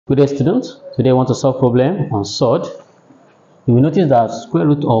Good day, students. Today I want to solve problem on SOD. You will notice that square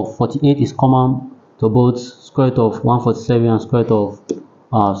root of 48 is common to both square root of 147 and square root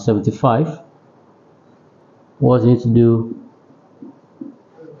of 75. What you need to do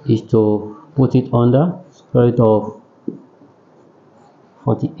is to put it under square root of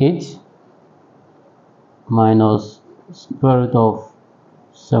 48 minus square root of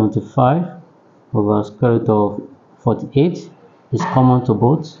 75 over square root of 48 is common to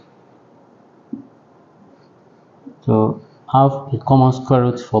both. So have a common square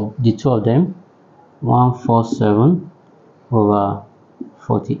root for the two of them, 147 over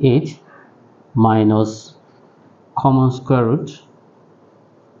 48 minus common square root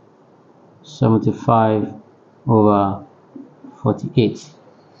 75 over 48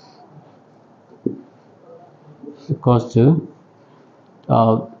 equals to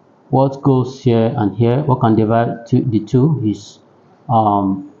what goes here and here. What can divide the two is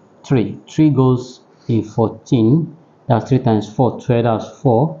 3. 3 goes in 14. That's 3 times 4, 12. That's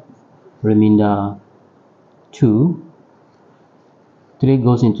 4. Remainder 2. 3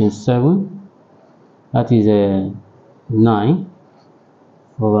 goes in 27. That is 9.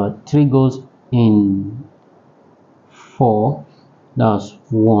 Over 3 goes in 4. That's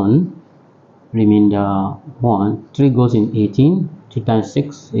 1. Remainder 1. 3 goes in 18. 2 times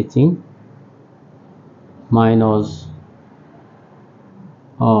 6, 18. Minus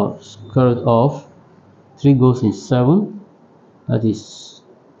square root of 3 goes in 7. That is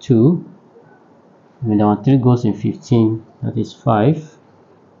 2. Remainder 1. 3 goes in 15. That is 5.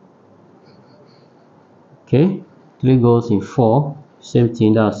 Okay. 3 goes in 4. Same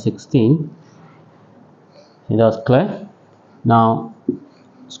thing. That's 16. And that's clear. Now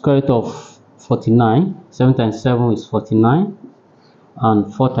square root of 49. 7 times 7 is 49.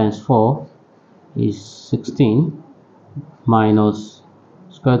 And 4 times 4 is 16. Minus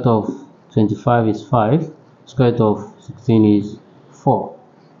square root of 25 is 5. Square root of 16 is 4.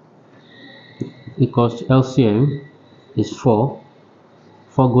 Equals to LCM is 4.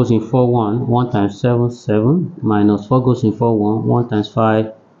 4 goes in 4, 1. 1 times 7, 7. Minus 4 goes in 4, 1. 1 times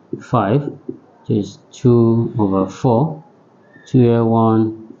 5, 5. Which is 2 over 4. 2 here,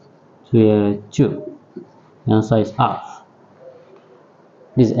 1. 2 here, 2. The answer is half.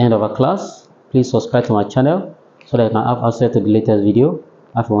 This is the end of our class. Please subscribe to my channel so that I can have access to the latest video.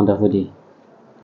 Have a wonderful day.